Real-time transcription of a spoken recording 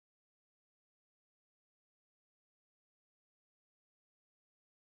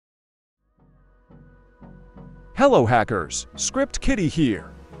Hello hackers, scriptkiddiee here.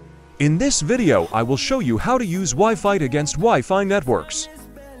 In this video I will show you how to use Wifite against Wi-Fi networks.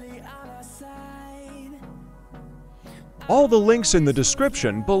 All the links in the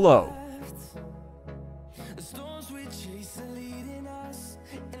description below.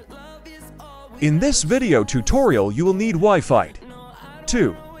 In this video tutorial you will need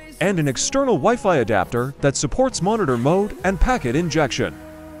Wifite2 and an external Wi-Fi adapter that supports monitor mode and packet injection.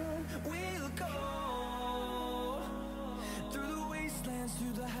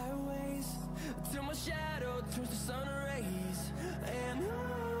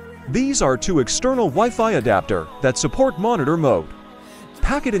 These are two external Wi-Fi adapter that support monitor mode,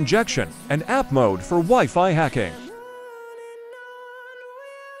 packet injection, and app mode for Wi-Fi hacking.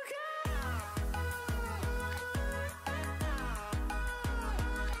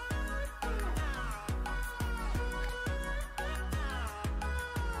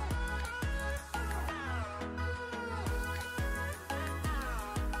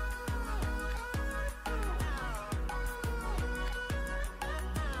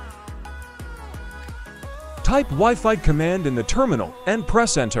 Type Wifite command in the terminal and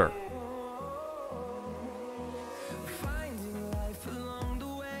press enter.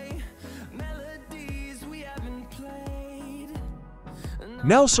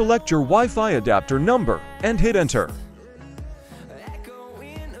 Now select your Wi-Fi adapter number and hit enter.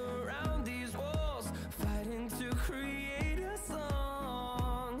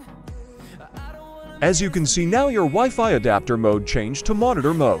 As you can see now your Wi-Fi adapter mode changed to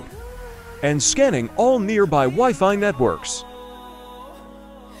monitor mode and scanning all nearby Wi-Fi networks.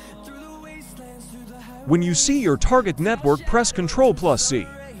 When you see your target network, press Ctrl+C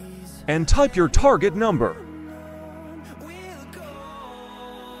and type your target number.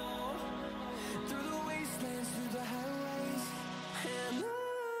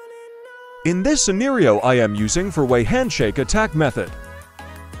 In this scenario I am using four-way handshake attack method.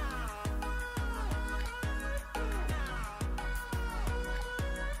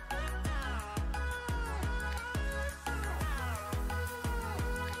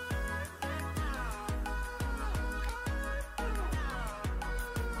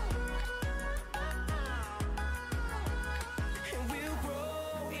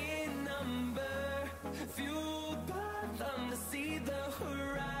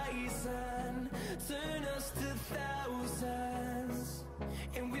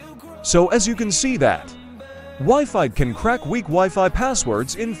 So as you can see that, Wifite can crack weak Wi-Fi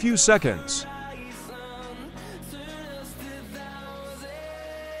passwords in few seconds.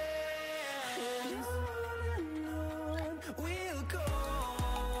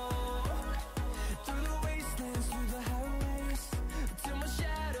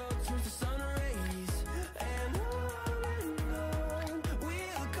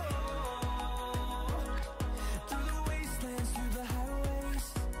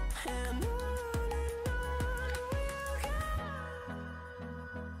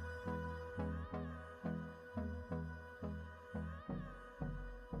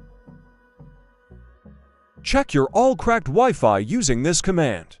 Check your all cracked Wi-Fi using this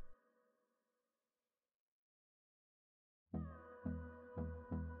command.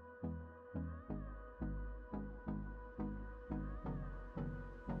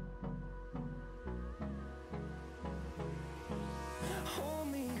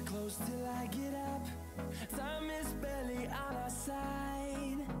 Hold me close till I get up. Time is barely on our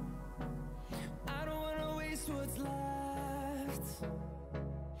side. I don't wanna waste what's left.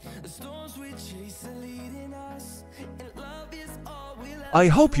 The storms we chase are leading us, and love is all we'll I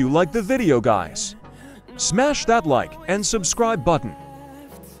hope you liked the video guys. Smash that like and subscribe button.